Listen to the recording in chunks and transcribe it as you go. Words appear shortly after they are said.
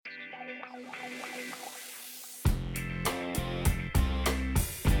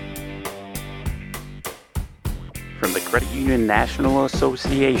from the Credit Union National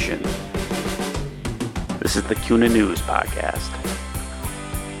Association. This is the CUNA News Podcast.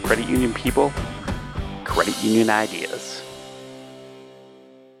 Credit union people, credit union ideas.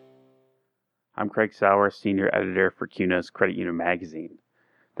 I'm Craig Sauer, Senior Editor for CUNA's Credit Union Magazine.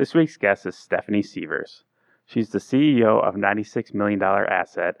 This week's guest is Stephanie Sievers. She's the CEO of $96 million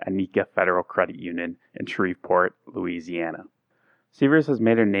asset Anika Federal Credit Union in Shreveport, Louisiana. Sievers has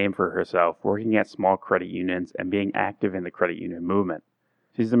made a name for herself working at small credit unions and being active in the credit union movement.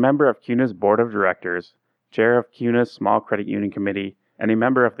 She's a member of CUNA's Board of Directors, chair of CUNA's Small Credit Union Committee, and a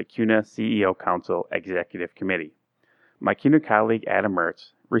member of the CUNA CEO Council Executive Committee. My CUNA colleague Adam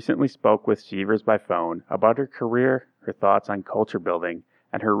Mertz recently spoke with Sievers by phone about her career, her thoughts on culture building,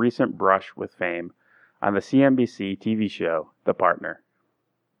 and her recent brush with fame on the CNBC TV show, The Partner.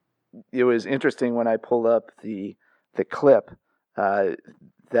 It was interesting when I pulled up the clip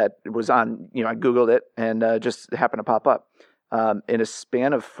that was on, I Googled it and just happened to pop up. In a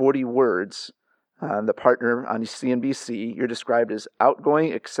span of 40 words, The Partner on CNBC, you're described as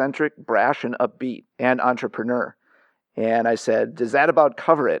outgoing, eccentric, brash, and upbeat, and entrepreneur. And I said, does that about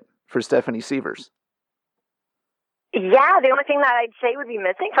cover it for Stephanie Sievers? Yeah, the only thing that I'd say would be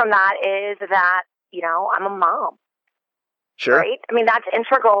missing from that is that, I'm a mom. Sure. Right? I mean, that's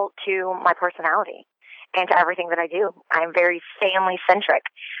integral to my personality and to everything that I do. I'm very family-centric.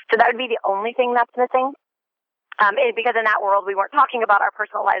 So that would be the only thing that's missing. Because in that world, we weren't talking about our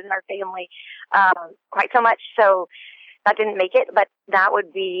personal lives and our family quite so much. So that didn't make it. But that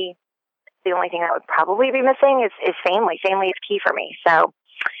would be the only thing that would probably be missing is family. Family is key for me. So,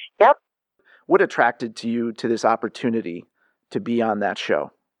 yep. What attracted you to this opportunity to be on that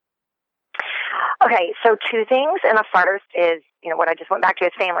show? Okay, so two things. And the first is, what I just went back to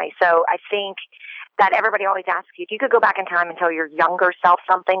is family. So I think that everybody always asks you, if you could go back in time and tell your younger self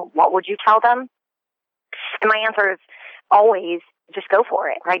something, what would you tell them? And my answer is always just go for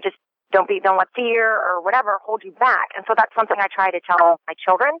it, right? Just don't let fear or whatever hold you back. And so that's something I try to tell my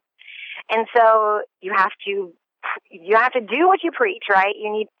children. And so you have to do what you preach, right?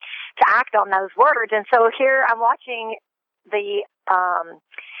 You need to act on those words. And so here I'm watching TV,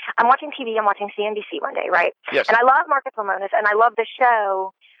 I'm watching CNBC one day, right? Yes. And I love Marcus Lemonis, and I love the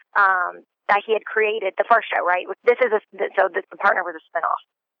show that he had created, the first show, right? The Partner was a spinoff.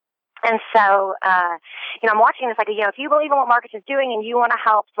 And so, I'm watching this, if you believe in what Marcus is doing and you want to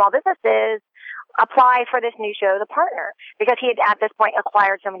help small businesses, apply for this new show, The Partner, because he had at this point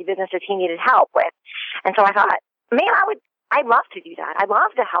acquired so many businesses he needed help with. And so I thought, man, I'd love to do that. I'd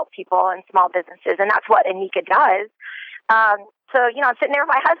love to help people and small businesses, and that's what Anika does. So, I'm sitting there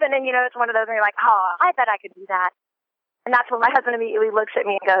with my husband, and, it's one of those where you're like, oh, I bet I could do that. And that's when my husband immediately looks at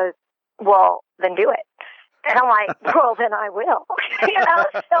me and goes, well, then do it. And I'm like, well, then I will.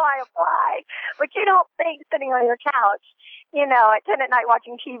 So I apply. But you don't think sitting on your couch, at 10 at night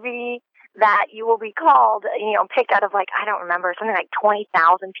watching TV that you will be called, picked out of I don't remember, something like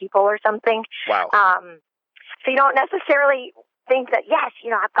 20,000 people or something. Wow. So you don't necessarily think that, yes,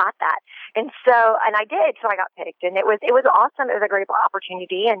 I've got that. And I did. So I got picked, and it was awesome. It was a great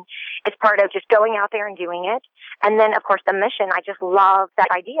opportunity, and it's part of just going out there and doing it. And then, of course, the mission, I just love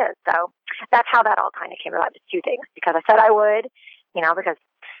that idea. So that's how that all kind of came about. Just two things, because I said I would, because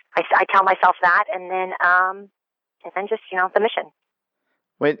I tell myself that, and then just, the mission.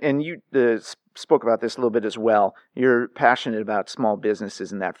 And you spoke about this a little bit as well. You're passionate about small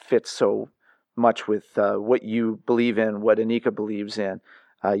businesses, and that fits so much with what you believe in, what Anika believes in.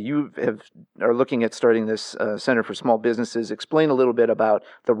 You are looking at starting this Center for Small Businesses. Explain a little bit about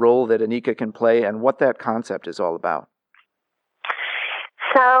the role that Anika can play and what that concept is all about.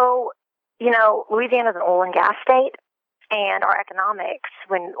 So, Louisiana is an oil and gas state, and our economics,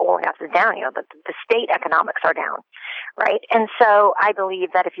 when oil and gas is down, the state economics are down, right? And so I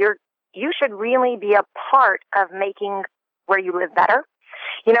believe that you should really be a part of making where you live better.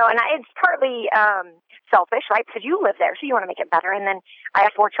 And it's partly selfish, right? Because you live there, so you want to make it better. And then I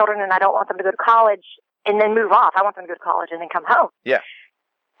have 4 children, and I don't want them to go to college and then move off. I want them to go to college and then come home. Yeah.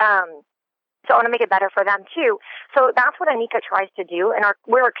 So I want to make it better for them too. So that's what Anika tries to do. And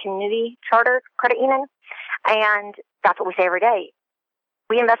we're a community charter credit union, and that's what we say every day.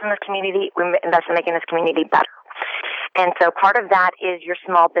 We invest in this community. We invest in making this community better. And so part of that is your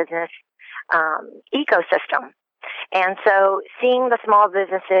small business ecosystem. And so seeing the small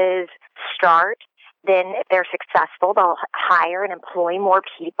businesses start, then if they're successful, they'll hire and employ more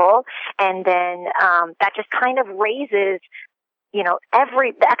people. And then that just kind of raises,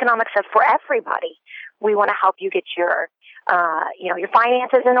 the economics for everybody. We want to help you get your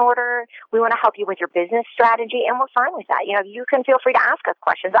finances in order. We want to help you with your business strategy, and we're fine with that. You can feel free to ask us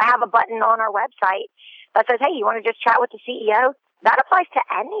questions. I have a button on our website that says, hey, you want to just chat with the CEO? That applies to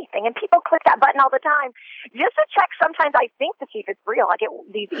anything. And people click that button all the time just to check. Sometimes I think to see if it's real. I get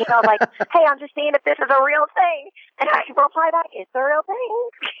these emails like, hey, I'm just seeing if this is a real thing. And I reply back, it's a real thing.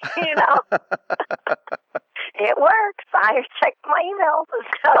 It works. I check my emails.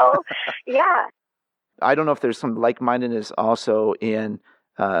 So, yeah. I don't know if there's some like-mindedness also in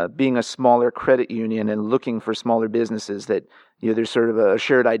being a smaller credit union and looking for smaller businesses that, there's sort of a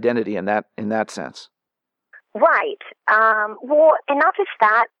shared identity in that sense. Right. Well, and not just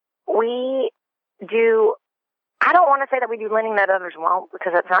that, we do, I don't want to say that we do lending that others won't,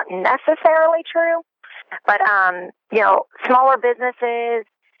 because that's not necessarily true. But, smaller businesses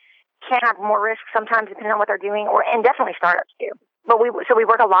can have more risk sometimes depending on what they're doing, and definitely startups do. But we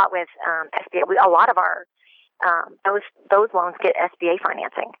work a lot with SBA. A lot of our those loans get SBA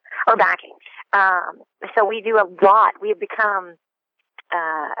financing or backing. So we do a lot. We've become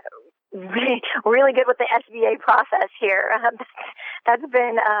really good with the SBA process here. That's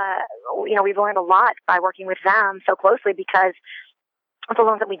been, we've learned a lot by working with them so closely because of the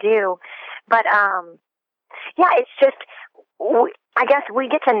loans that we do. But, it's just, I guess we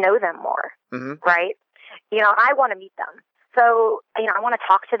get to know them more, right? I want to meet them. So, I want to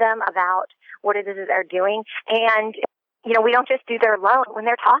talk to them about what it is that they're doing. And, we don't just do their loan. When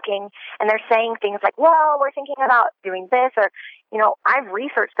they're talking and they're saying things like, well, we're thinking about doing this, or, I've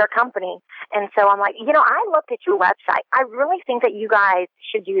researched their company. And so I'm like, I looked at your website. I really think that you guys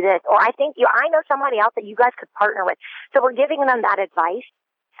should do this. Or I think, I know somebody else that you guys could partner with. So we're giving them that advice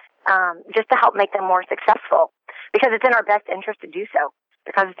just to help make them more successful, because it's in our best interest to do so.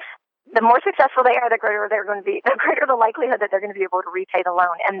 Because the more successful they are, the greater they're going to be, the greater the likelihood that they're going to be able to repay the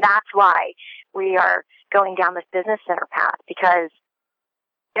loan. And that's why we are going down this business center path, because,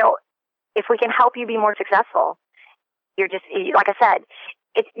 if we can help you be more successful, you're just, like I said,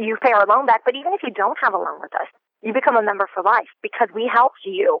 you pay our loan back. But even if you don't have a loan with us, you become a member for life because we helped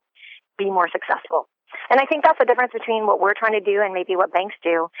you be more successful. And I think that's the difference between what we're trying to do and maybe what banks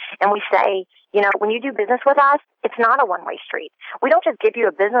do. And we say, when you do business with us, it's not a one-way street. We don't just give you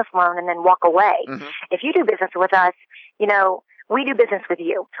a business loan and then walk away. Mm-hmm. If you do business with us, we do business with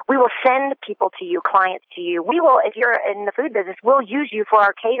you. We will send people to you, clients to you. We will, if you're in the food business, we'll use you for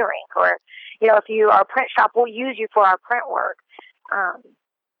our catering. Or, if you are a print shop, we'll use you for our print work.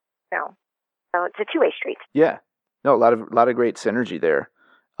 So it's a two-way street. Yeah. No, a lot of great synergy there.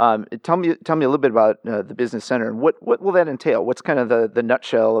 Tell me a little bit about the business center, and what will that entail? What's kind of the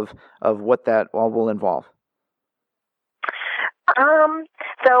nutshell of what that all will involve?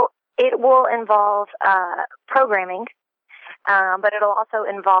 So it will involve programming, but it'll also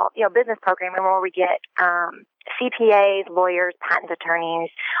involve business programming where we get CPAs, lawyers, patent attorneys,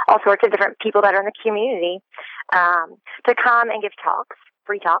 all sorts of different people that are in the community to come and give talks,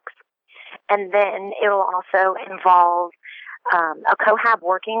 free talks, and then it'll also involve a cohab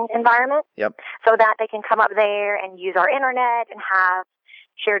working environment, so that they can come up there and use our internet and have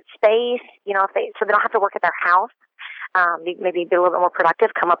shared space. So they don't have to work at their house. Maybe be a little bit more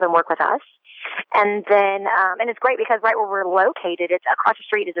productive. Come up and work with us, and then and it's great because right where we're located, it's across the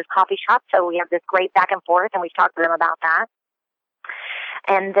street is this coffee shop. So we have this great back and forth, and we've talked to them about that.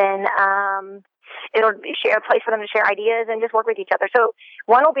 And then it'll be a place for them to share ideas and just work with each other. So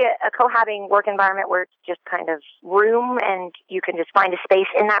one will be a cohabbing work environment where it's just kind of room and you can just find a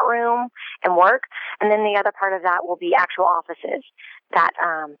space in that room and work. And then the other part of that will be actual offices that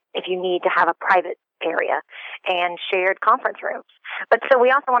if you need to have a private area and shared conference rooms. But so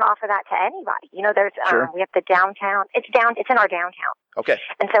we also want to offer that to anybody. There's Sure. We have the downtown. It's in our downtown. Okay.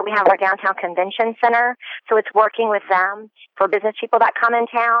 And so we have our downtown convention center. So it's working with them for business people that come in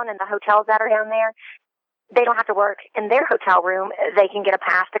town and the hotels that are down there. They don't have to work in their hotel room. They can get a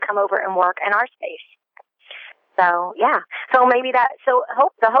pass to come over and work in our space. So, yeah. So maybe the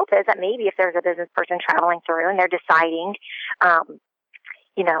hope is that maybe if there's a business person traveling through and they're deciding,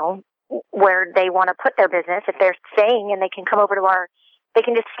 where they want to put their business, if they're staying and they can come over to they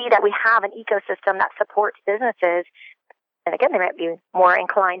can just see that we have an ecosystem that supports businesses. And again, they might be more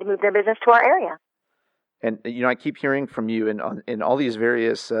inclined to move their business to our area. And, I keep hearing from you in all these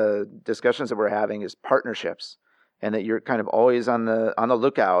various discussions that we're having is partnerships, and that you're kind of always on the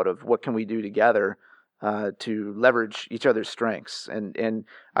lookout of what can we do together to leverage each other's strengths. And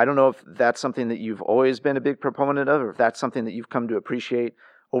I don't know if that's something that you've always been a big proponent of, or if that's something that you've come to appreciate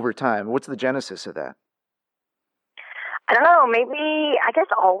over time. What's the genesis of that? I don't know. Maybe, I guess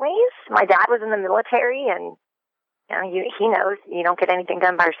always. My dad was in the military, and he knows you don't get anything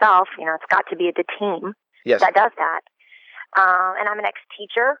done by yourself. It's got to be the team that does that. And I'm an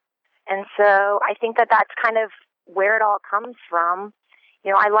ex-teacher, and so I think that that's kind of where it all comes from.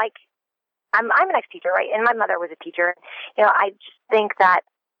 I like I'm an ex-teacher, right? And my mother was a teacher. I just think that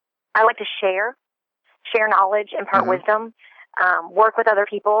I like to share knowledge, impart wisdom, work with other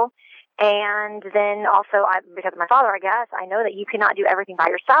people. And then also, because of my father, I guess, I know that you cannot do everything by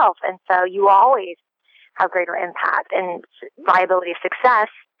yourself. And so you always have greater impact and viability of success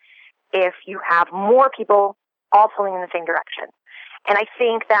if you have more people all pulling in the same direction. And I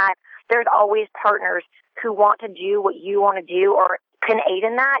think that there's always partners who want to do what you want to do or can aid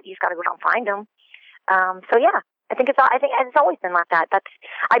in that. You just got to go out and find them. So yeah, I think it's always been like that.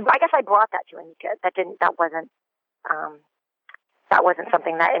 I guess I brought that to Anika. That wasn't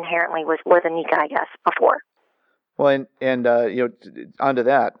something that inherently was Anika, I guess, before. Well, and onto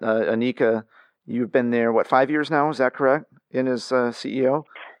that, Anika, you've been there, 5 years now? Is that correct? In as CEO?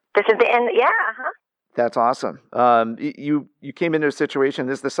 This is the end. Yeah. Uh-huh. That's awesome. You came into a situation.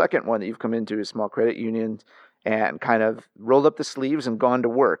 This is the second one that you've come into, a small credit union, and kind of rolled up the sleeves and gone to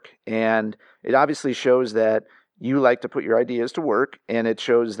work. And it obviously shows that you like to put your ideas to work, and it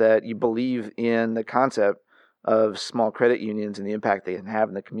shows that you believe in the concept of small credit unions and the impact they can have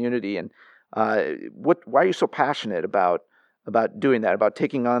in the community. And why are you so passionate about doing that, about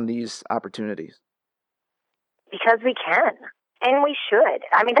taking on these opportunities? Because we can, and we should.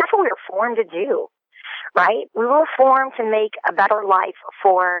 I mean, that's what we were formed to do, right? We were formed to make a better life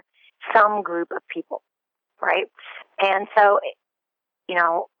for some group of people, right? And so,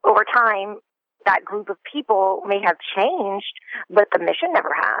 over time, that group of people may have changed, but the mission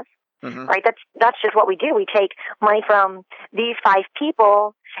never has. Mm-hmm. Right? That's just what we do. We take money from these 5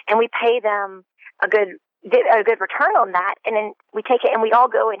 people and we pay them a good return on that, and then we take it and we all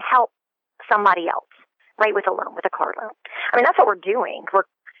go and help somebody else, right? With a loan, with a car loan. I mean, that's what we're doing. We're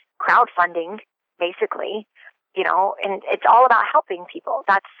crowdfunding, basically, and it's all about helping people.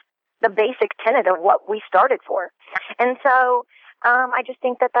 That's the basic tenet of what we started for. And so, I just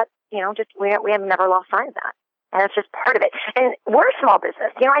think that we have never lost sight of that. And that's just part of it. And we're a small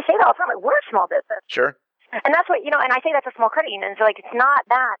business. I say that all the time. Like, we're a small business. Sure. And that's what, and I say that's a small credit union. So, it's not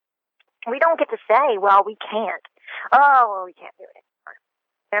that. We don't get to say, well, we can't. Oh, well, we can't do it anymore.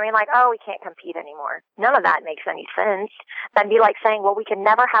 I mean, we can't compete anymore. None of that makes any sense. That'd be like saying, well, we can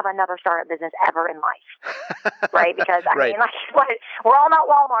never have another startup business ever in life. Right? Because, right. We're all not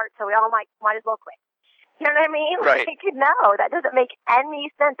Walmart, so we all might as well quit. You know what I mean? Right. No, that doesn't make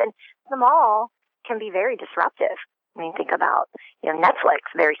any sense. And small can be very disruptive. I mean, think about, Netflix,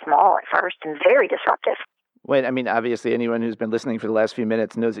 very small at first and very disruptive. Well, I mean, obviously anyone who's been listening for the last few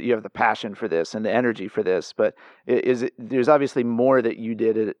minutes knows that you have the passion for this and the energy for this, but there's obviously more that you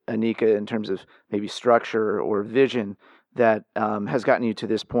did at Anika in terms of maybe structure or vision that has gotten you to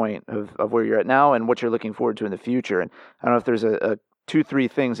this point of where you're at now and what you're looking forward to in the future. And I don't know if there's a 2-3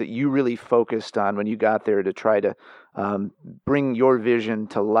 things that you really focused on when you got there to try to bring your vision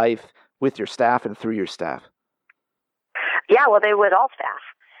to life with your staff and through your staff. Yeah, well, they was all staff.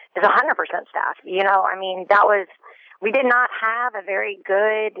 It's 100% staff. We did not have a very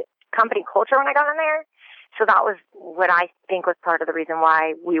good company culture when I got in there. So that was what I think was part of the reason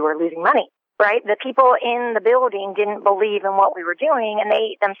why we were losing money, right? The people in the building didn't believe in what we were doing, and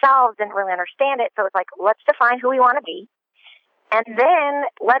they themselves didn't really understand it. So it's like, let's define who we want to be. And then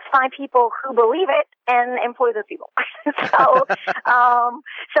let's find people who believe it and employ those people. So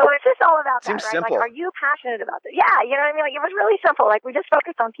it's just all about that, Seems right? simple. Are you passionate about this? Yeah, you know what I mean? It was really simple. We just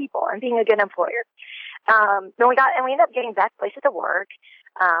focused on people and being a good employer. Then we ended up getting Best Places to Work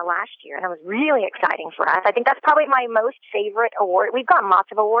last year, and it was really exciting for us. I think that's probably my most favorite award. We've gotten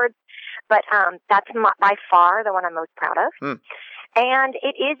lots of awards, but that's by far the one I'm most proud of. And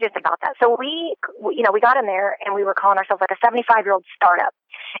it is just about that. So we got in there and we were calling ourselves like a 75-year-old startup.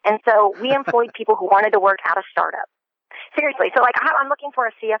 And so we employed people who wanted to work at a startup. Seriously. So I'm looking for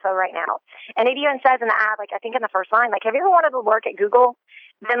a CFO right now. And it even says in the ad, I think in the first line, have you ever wanted to work at Google?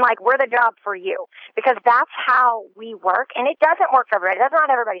 Then we're the job for you, because that's how we work. And it doesn't work for everybody. That's not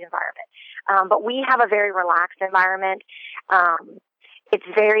everybody's environment. But we have a very relaxed environment. It's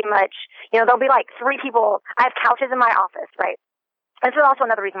very much, there'll be 3 people. I have couches in my office, right? This is also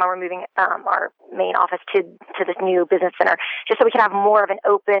another reason why we're moving our main office to this new business center, just so we can have more of an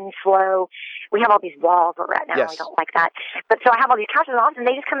open flow. We have all these walls where we're at now. Yes. We don't like that. But so I have all these couches in the office, and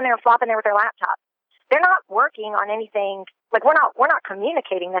they just come in there and flop in there with their laptop. They're not working on anything. We're not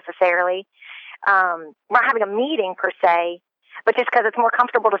communicating necessarily. We're not having a meeting per se, but just because it's more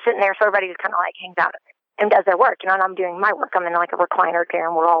comfortable to sit in there, so everybody just kind of hangs out and does their work. And I'm doing my work. I'm in a recliner chair,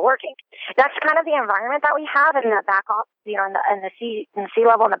 and we're all working. That's kind of the environment that we have in the back office, in the C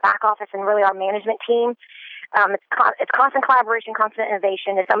level, in the back office, and really our management team. It's constant collaboration, constant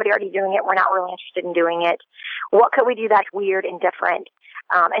innovation. Is somebody already doing it? We're not really interested in doing it. What could we do that's weird and different?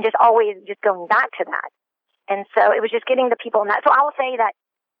 and just always just going back to that. And so it was just getting the people in that. So I will say that,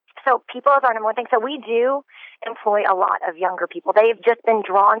 so people is our number one thing. So we do employ a lot of younger people. They've just been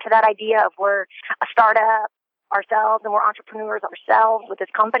drawn to that idea of we're a startup ourselves and we're entrepreneurs ourselves with this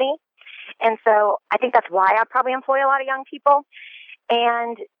company. And so I think that's why I probably employ a lot of young people.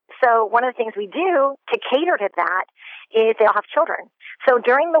 And so one of the things we do to cater to that is they all have children. So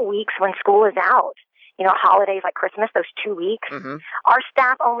during the weeks when school is out, holidays like Christmas, those 2 weeks, our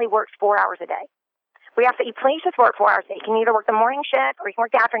staff only works 4 hours a day. We have to, please just work 4 hours a day. You can either work the morning shift or you can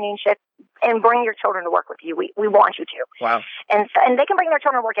work the afternoon shift and bring your children to work with you. We want you to. Wow. And they can bring their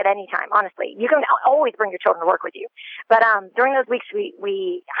children to work at any time, honestly. You can always bring your children to work with you. But during those weeks,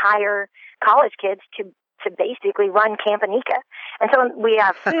 we hire college kids to basically run Campanica. And so we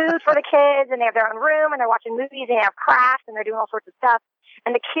have food for the kids, and they have their own room, and they're watching movies, and they have crafts, and they're doing all sorts of stuff.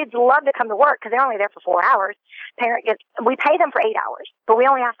 And the kids love to come to work because they're only there for 4 hours. We pay them for 8 hours, but we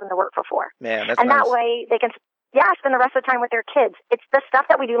only ask them to work for 4. Man, that's and nice. That way they can, spend the rest of the time with their kids. It's the stuff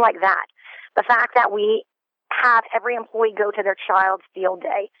that we do like that. The fact that we have every employee go to their child's field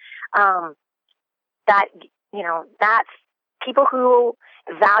day. That's people who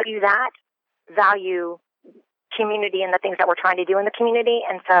value community and the things that we're trying to do in the community.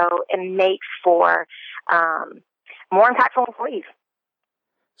 And so it makes for more impactful employees.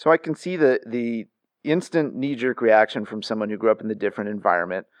 So I can see the instant knee-jerk reaction from someone who grew up in the different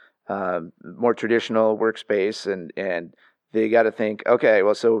environment, more traditional workspace, and they got to think, okay,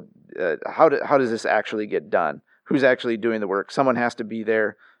 well, so how does this actually get done? Who's actually doing the work? Someone has to be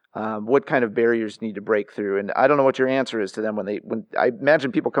there. What kind of barriers need to break through? And I don't know what your answer is to them when I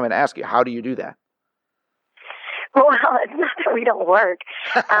imagine people come and ask you, how do you do that? Well, it's not that we don't work.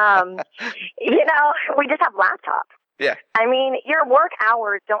 We just have laptops. Yeah. I mean, your work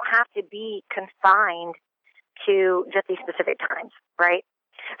hours don't have to be confined to just these specific times, right?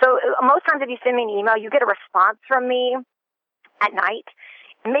 So most times if you send me an email, you get a response from me at night,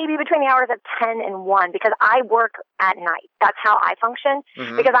 maybe between the hours of 10 and 1, because I work at night. That's how I function,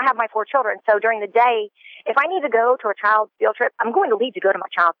 because I have my 4 children. So during the day, if I need to go to a child's field trip, I'm going to leave to go to my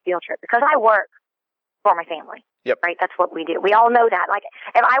child's field trip because I work for my family. Yep. Right? That's what we do. We all know that. Like,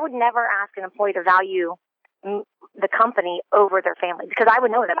 if I would never ask an employee to value the company over their family, because I would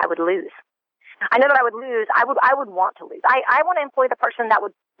know that I would lose. I know that I would lose. I would want to lose. I want to employ the person that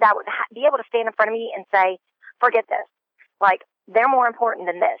would be able to stand in front of me and say, forget this. Like, they're more important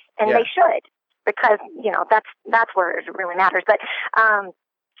than this. And they should, because, that's where it really matters. But,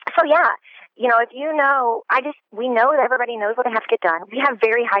 if we know that everybody knows what they have to get done. We have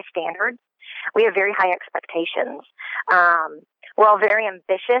very high standards. We have very high expectations. We're all very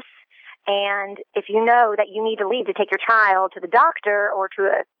ambitious. And if you know that you need to leave to take your child to the doctor or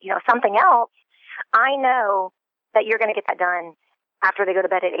to something else, I know that you're going to get that done after they go to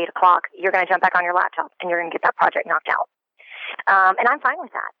bed at 8 o'clock. You're going to jump back on your laptop and you're going to get that project knocked out. And I'm fine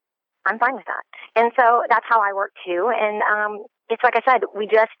with that. And so that's how I work too. And it's like I said,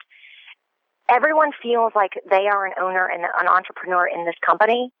 everyone feels like they are an owner and an entrepreneur in this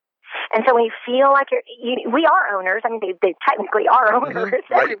company. And so when you feel like we are owners, I mean, they technically are owners,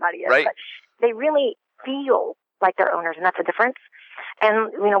 everybody is, but they really feel like they're owners, and that's a difference.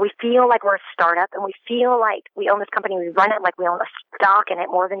 And, we feel like we're a startup, and we feel like we own this company, we run it like we own a stock in it,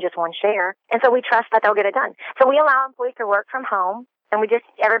 more than just one share. And so we trust that they'll get it done. So we allow employees to work from home, and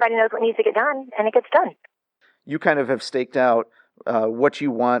everybody knows what needs to get done, and it gets done. You kind of have staked out what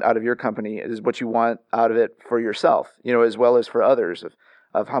you want out of your company is what you want out of it for yourself, as well as for others,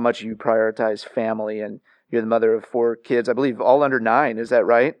 of how much you prioritize family, and you're the mother of 4 kids, I believe all under 9. Is that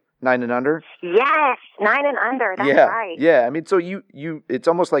right? 9 and under? Yes, 9 and under. That's right. Yeah. I mean, so you it's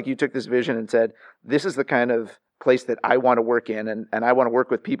almost like you took this vision and said, this is the kind of place that I want to work in, and I want to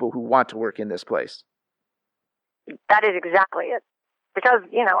work with people who want to work in this place. That is exactly it. Because,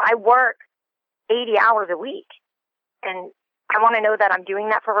 I work 80 hours a week, and I want to know that I'm doing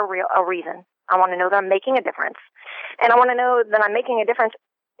that for a reason. I want to know that I'm making a difference. And I want to know that I'm making a difference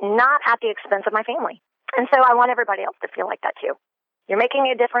not at the expense of my family. And so I want everybody else to feel like that too. You're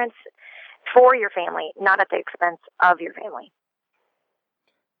making a difference for your family, not at the expense of your family.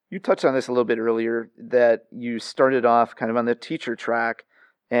 You touched on this a little bit earlier, that you started off kind of on the teacher track.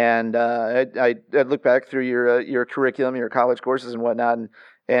 And I looked back through your curriculum, your college courses and whatnot,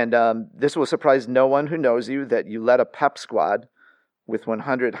 and this will surprise no one who knows you that you led a pep squad with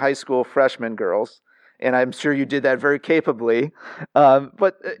 100 high school freshman girls, and I'm sure you did that very capably.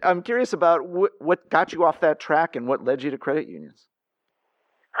 But I'm curious about what got you off that track and what led you to credit unions.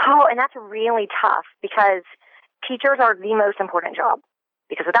 Oh, and that's really tough because teachers are the most important job,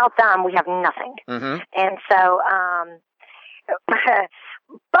 because without them, we have nothing. And so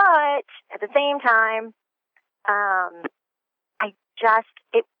But at the same time, I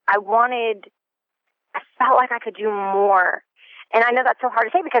felt like I could do more. And I know that's so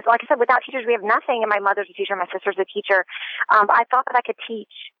hard to say because, like I said, without teachers, we have nothing. And my mother's a teacher, my sister's a teacher. But I thought that I could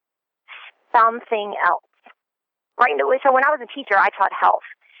teach something else. Right? So when I was a teacher, I taught health.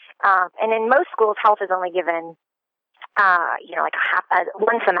 And in most schools, health is only given, like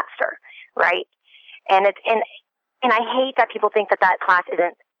one semester, right? And I hate that people think that class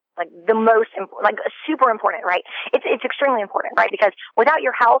isn't like the most like super important, right? It's extremely important, right? Because without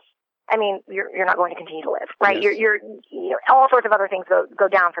your health, I mean, you're not going to continue to live, right? Yes. You're all sorts of other things go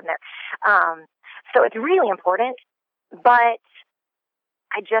down from there. So it's really important, but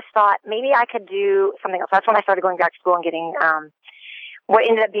I just thought maybe I could do something else. That's when I started going back to school and getting what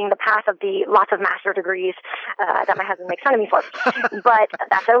ended up being the path of the lots of master degrees that my husband makes fun of me for. But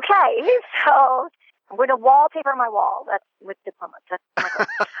that's okay. So I'm going to wallpaper my wall. That's with diplomas. That's my goal.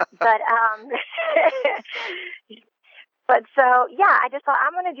 But so, yeah, I just thought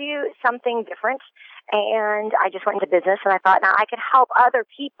I'm going to do something different. And I just went into business and I thought, now I could help other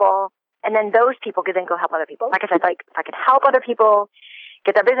people. And then those people could then go help other people. Like I said, like if I could help other people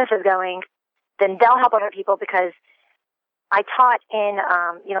get their businesses going, then they'll help other people because I taught in,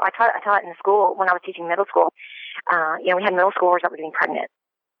 I taught in school when I was teaching middle school. We had middle schoolers that were getting pregnant.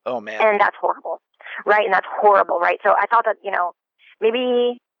 Oh, man. And that's horrible. Right. And that's horrible. Right. So I thought that,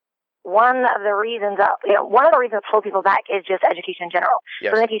 maybe one of the reasons that hold people back is just education in general.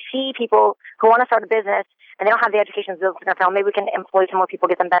 Yes. So then if you see people who want to start a business and they don't have the education built in their family, maybe we can employ some more people,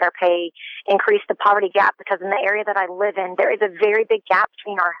 get them better pay, increase the poverty gap, because in the area that I live in, there is a very big gap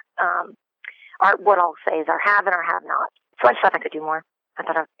between our what I'll say is our have and our have not. So I just thought I could do more. I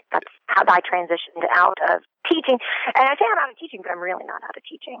thought that's how I transitioned out of teaching. And I say I'm out of teaching, but I'm really not out of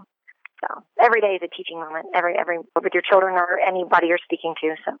teaching. So every day is a teaching moment, every with your children or anybody you're speaking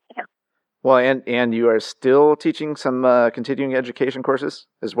to. So, yeah. Well, and you are still teaching some continuing education courses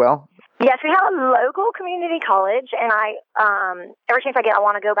as well? Yes, we have a local community college, and I every chance I get, I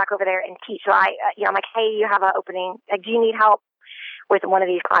want to go back over there and teach. So I'm like, hey, you have an opening. Like, do you need help with one of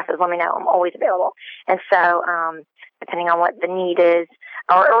these classes? Let me know. I'm always available. And so, depending on what the need is,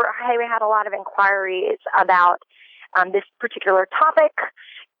 or hey, we had a lot of inquiries about this particular topic.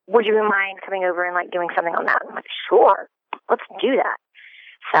 Would you mind coming over and like doing something on that? I'm like, sure, let's do that.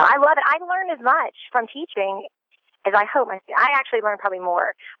 So I love it. I learn as much from teaching as I hope I actually learn probably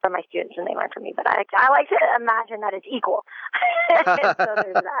more from my students than they learn from me, but I like to imagine that it's equal. So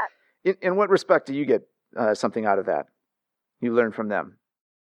there's that. In what respect do you get something out of that? You learn from them.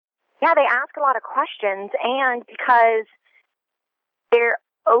 Yeah, they ask a lot of questions, and because they're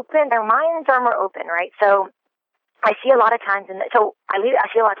open, their minds are more open, right? So I see a lot of times I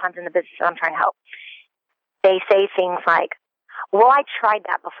see a lot of times in the business that I'm trying to help. They say things like, well, I tried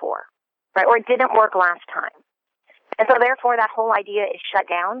that before, right? Or it didn't work last time. And so therefore that whole idea is shut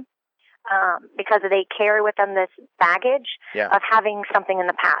down because they carry with them this baggage of having something in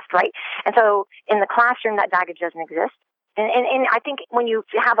the past, right? And so in the classroom, that baggage doesn't exist. And I think when you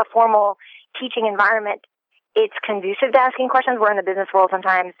have a formal teaching environment, it's conducive to asking questions, where in the business world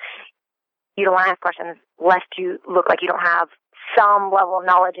sometimes you don't want to ask questions lest you look like you don't have some level of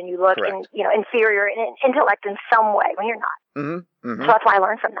knowledge and you look inferior in intellect in some way when you're not. Mm-hmm. Mm-hmm. So that's why I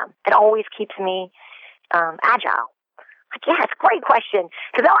learn from them. It always keeps me agile. Like, yeah, it's a great question.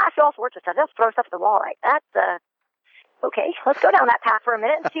 Because they'll ask you all sorts of stuff. They'll throw stuff at the wall like, that's okay, let's go down that path for a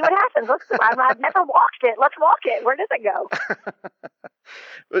minute and see what happens. I've never walked it. Let's walk it. Where does it go?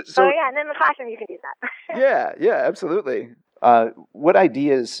 So yeah, and in the classroom you can do that. Yeah, absolutely. What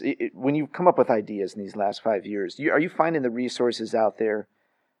ideas, when you come up with ideas in these last 5 years, are you finding the resources out there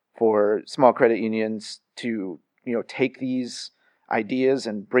for small credit unions to, take these ideas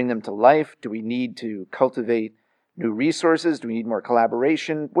and bring them to life? Do we need to cultivate new resources? Do we need more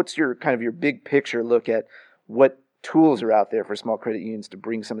collaboration? What's your big picture look at what tools are out there for small credit unions to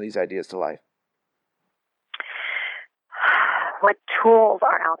bring some of these ideas to life? What tools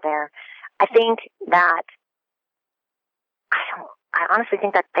are out there? I think that I honestly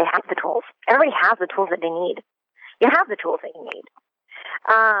think that they have the tools. Everybody has the tools that they need. You have the tools that you need.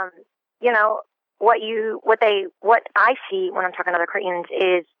 What I see when I'm talking to other credit unions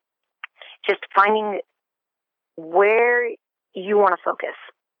is just finding where you want to focus,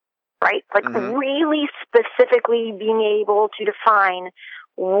 right? Like really specifically being able to define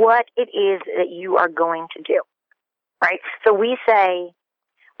what it is that you are going to do, right? So we say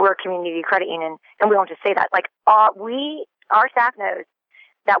we're a community credit union, and we don't just say that. Like our staff knows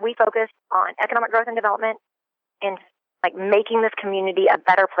that we focus on economic growth and development and like making this community a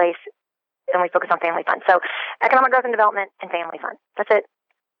better place, and we focus on family fun. So economic growth and development and family fun. That's it.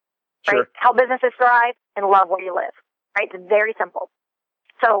 Sure. right? Help businesses thrive and love where you live, right? It's very simple.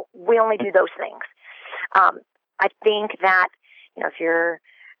 So we only do those things. I think that, if you're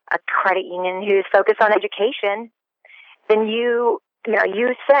a credit union who's focused on education, then you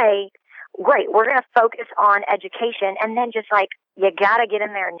say, great, we're going to focus on education, and then just like, you got to get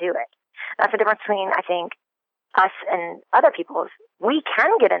in there and do it. That's the difference between, I think, us and other people. We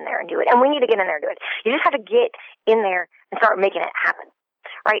can get in there and do it, and we need to get in there and do it. You just have to get in there and start making it happen,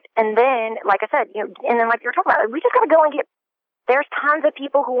 right? And then, like I said, and then like you're talking about, we just got to go and there's tons of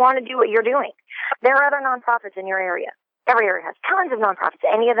people who want to do what you're doing. There are other nonprofits in your area. Every area has tons of nonprofits.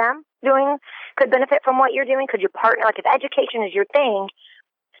 Any of them could benefit from what you're doing? Could you partner? Like if education is your thing,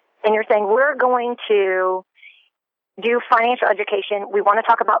 and you're saying, we're going to do financial education. We want to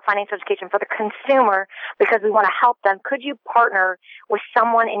talk about financial education for the consumer because we want to help them. Could you partner with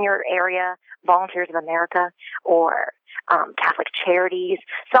someone in your area, Volunteers of America or Catholic Charities,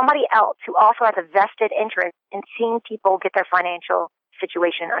 somebody else who also has a vested interest in seeing people get their financial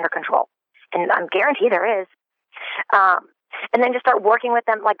situation under control? And I'm guarantee there is. And then just start working with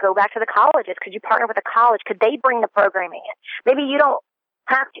them, like go back to the colleges. Could you partner with a college? Could they bring the programming in? Maybe you don't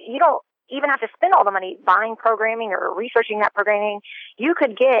even have to spend all the money buying programming or researching that programming. You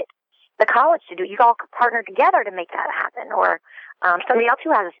could get the college to do it. You all could partner together to make that happen, or somebody else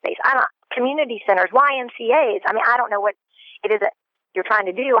who has a space. I don't know, community centers, YMCAs. I mean, I don't know what it is that you're trying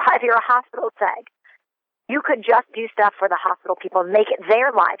to do. If you're a hospital SEG, you could just do stuff for the hospital people, make it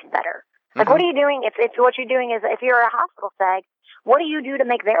their lives better. Like, what are you doing? If what you're doing is, if you're a hospital SEG, what do you do to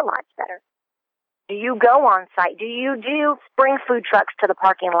make their lives better? Do you go on site? Do you bring food trucks to the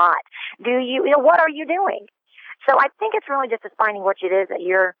parking lot? What are you doing? So I think it's really just finding what it is that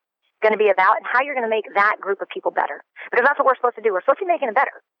you're going to be about and how you're going to make that group of people better. Because that's what we're supposed to do. We're supposed to be making it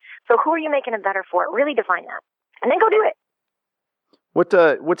better. So who are you making it better for? Really define that. And then go do it.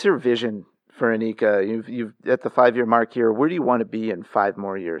 What's your vision for Anika? You've at the 5-year mark here. Where do you want to be in 5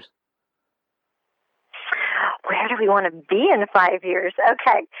 more years? Where do we want to be in 5 years?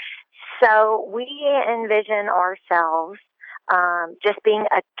 Okay. So we envision ourselves just being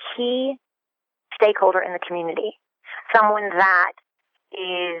a key stakeholder in the community, someone that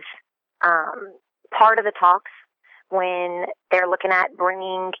is part of the talks when they're looking at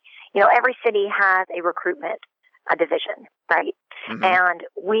bringing, every city has a recruitment division, right? Mm-hmm. And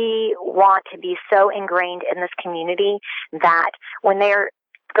we want to be so ingrained in this community that when they're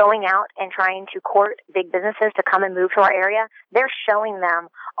going out and trying to court big businesses to come and move to our area, they're showing them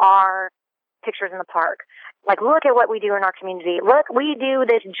our pictures in the park. Like, look at what we do in our community. Look, we do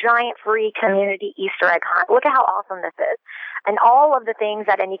this giant free community Easter egg hunt. Look at how awesome this is. And all of the things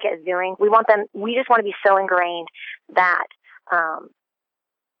that Anika is doing, we just want to be so ingrained that,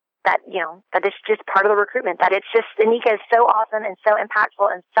 that it's just part of the recruitment, that it's just, Anika is so awesome and so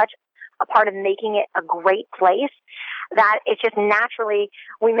impactful and such a part of making it a great place that it's just naturally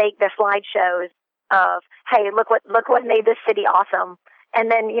we make the slideshows of, hey, look what made this city awesome. And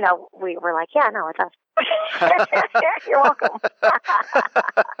then, we were like, yeah, no, it's us. You're welcome.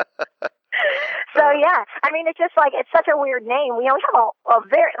 So, yeah, I mean, it's just like, it's such a weird name. We always have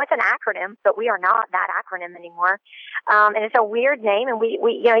it's an acronym, but we are not that acronym anymore. And it's a weird name. And we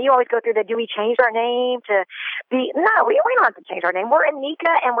you always go through do we change our name to be, no, we don't have to change our name. We're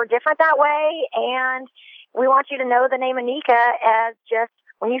Anika and we're different that way. And we want you to know the name Anika as just,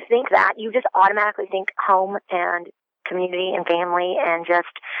 when you think that, you just automatically think home and community and family and just,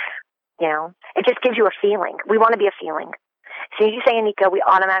 it just gives you a feeling. We want to be a feeling. So you say Anika, we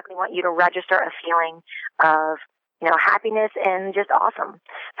automatically want you to register a feeling of, happiness and just awesome.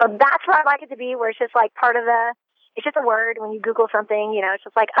 So that's where I like it to be, where it's just like part of it's just a word. When you Google something, it's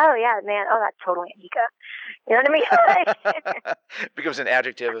just like, oh yeah, man, oh, that's totally Anika. You know what I mean? It becomes an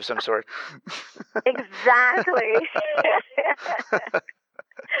adjective of some sort. Exactly.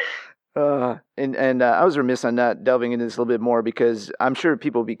 And I was remiss on not delving into this a little bit more, because I'm sure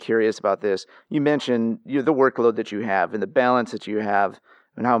people will be curious about this. You mentioned the workload that you have and the balance that you have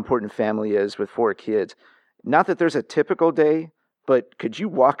and how important family is with 4 kids. Not that there's a typical day, but could you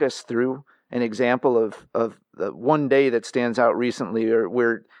walk us through an example of the one day that stands out recently, or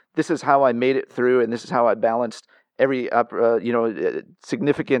where this is how I made it through and this is how I balanced every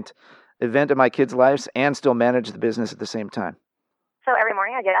significant event in my kids' lives and still manage the business at the same time? So every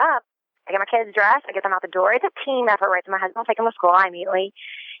morning I get up, I get my kids dressed, I get them out the door. It's a team effort, right? So my husband will take them to school. I immediately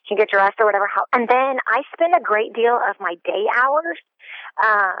can get dressed or whatever. And then I spend a great deal of my day hours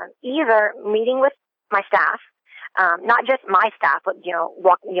either meeting with my staff, not just my staff, but,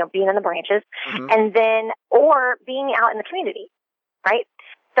 being in the branches, mm-hmm. and then, or being out in the community, right?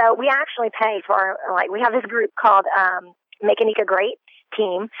 So we actually pay for, we have this group called Make Anika Great.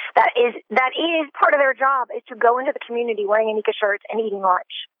 team that is part of their job is to go into the community wearing Anika shirts and eating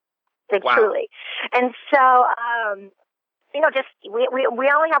lunch. Like, wow. Truly. And so, just we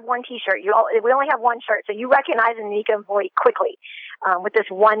only have one T-shirt. We only have one shirt, so you recognize an Anika employee quickly with this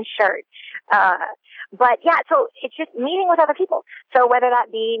one shirt. But yeah, so it's just meeting with other people. So whether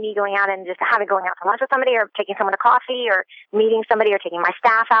that be me going out and just going out to lunch with somebody, or taking someone to coffee, or meeting somebody, or taking my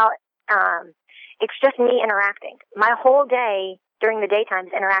staff out, it's just me interacting. My whole day during the daytime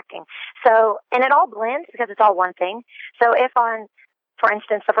is interacting. So, and it all blends because it's all one thing. So if for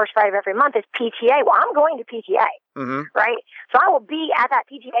instance, the first Friday of every month is PTA. Well, I'm going to PTA, right? So I will be at that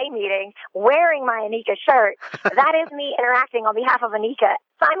PTA meeting wearing my Anika shirt. That is me interacting on behalf of Anika,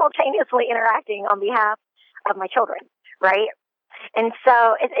 simultaneously interacting on behalf of my children, right? And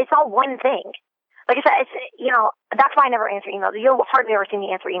so it's all one thing. Like I said, that's why I never answer emails. You'll hardly ever see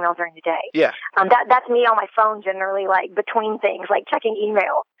me answer emails during the day. Yeah. That's me on my phone generally, like between things, like checking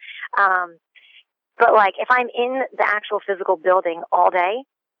email. But like if I'm in the actual physical building all day,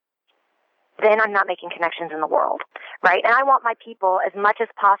 then I'm not making connections in the world, right? And I want my people as much as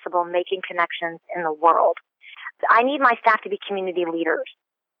possible making connections in the world. I need my staff to be community leaders,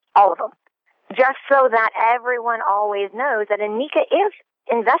 all of them, just so that everyone always knows that Anika is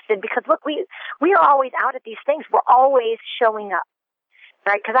invested, because look, we are always out at these things. We're always showing up,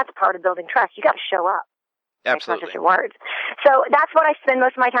 right? Because that's part of building trust. You got to show up. Absolutely. It's not just your words. So that's what I spend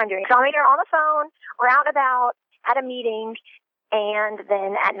most of my time doing. So I'm either on the phone or out and about at a meeting, and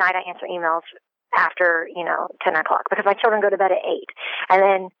then at night I answer emails after 10 o'clock, because my children go to bed at 8, and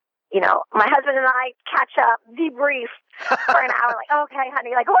then my husband and I catch up, debrief for an hour. Like, okay,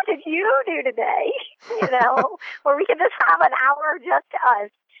 honey, like, what did you do today? Where we can just have an hour just to us.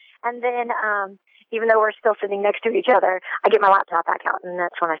 And then, even though we're still sitting next to each other, I get my laptop back out, and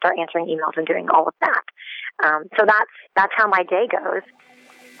that's when I start answering emails and doing all of that. So that's how my day goes.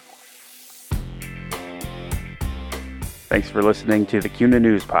 Thanks for listening to the CUNA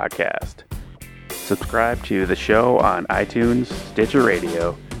News Podcast. Subscribe to the show on iTunes, Stitcher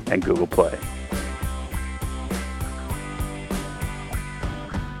Radio, and Google Play.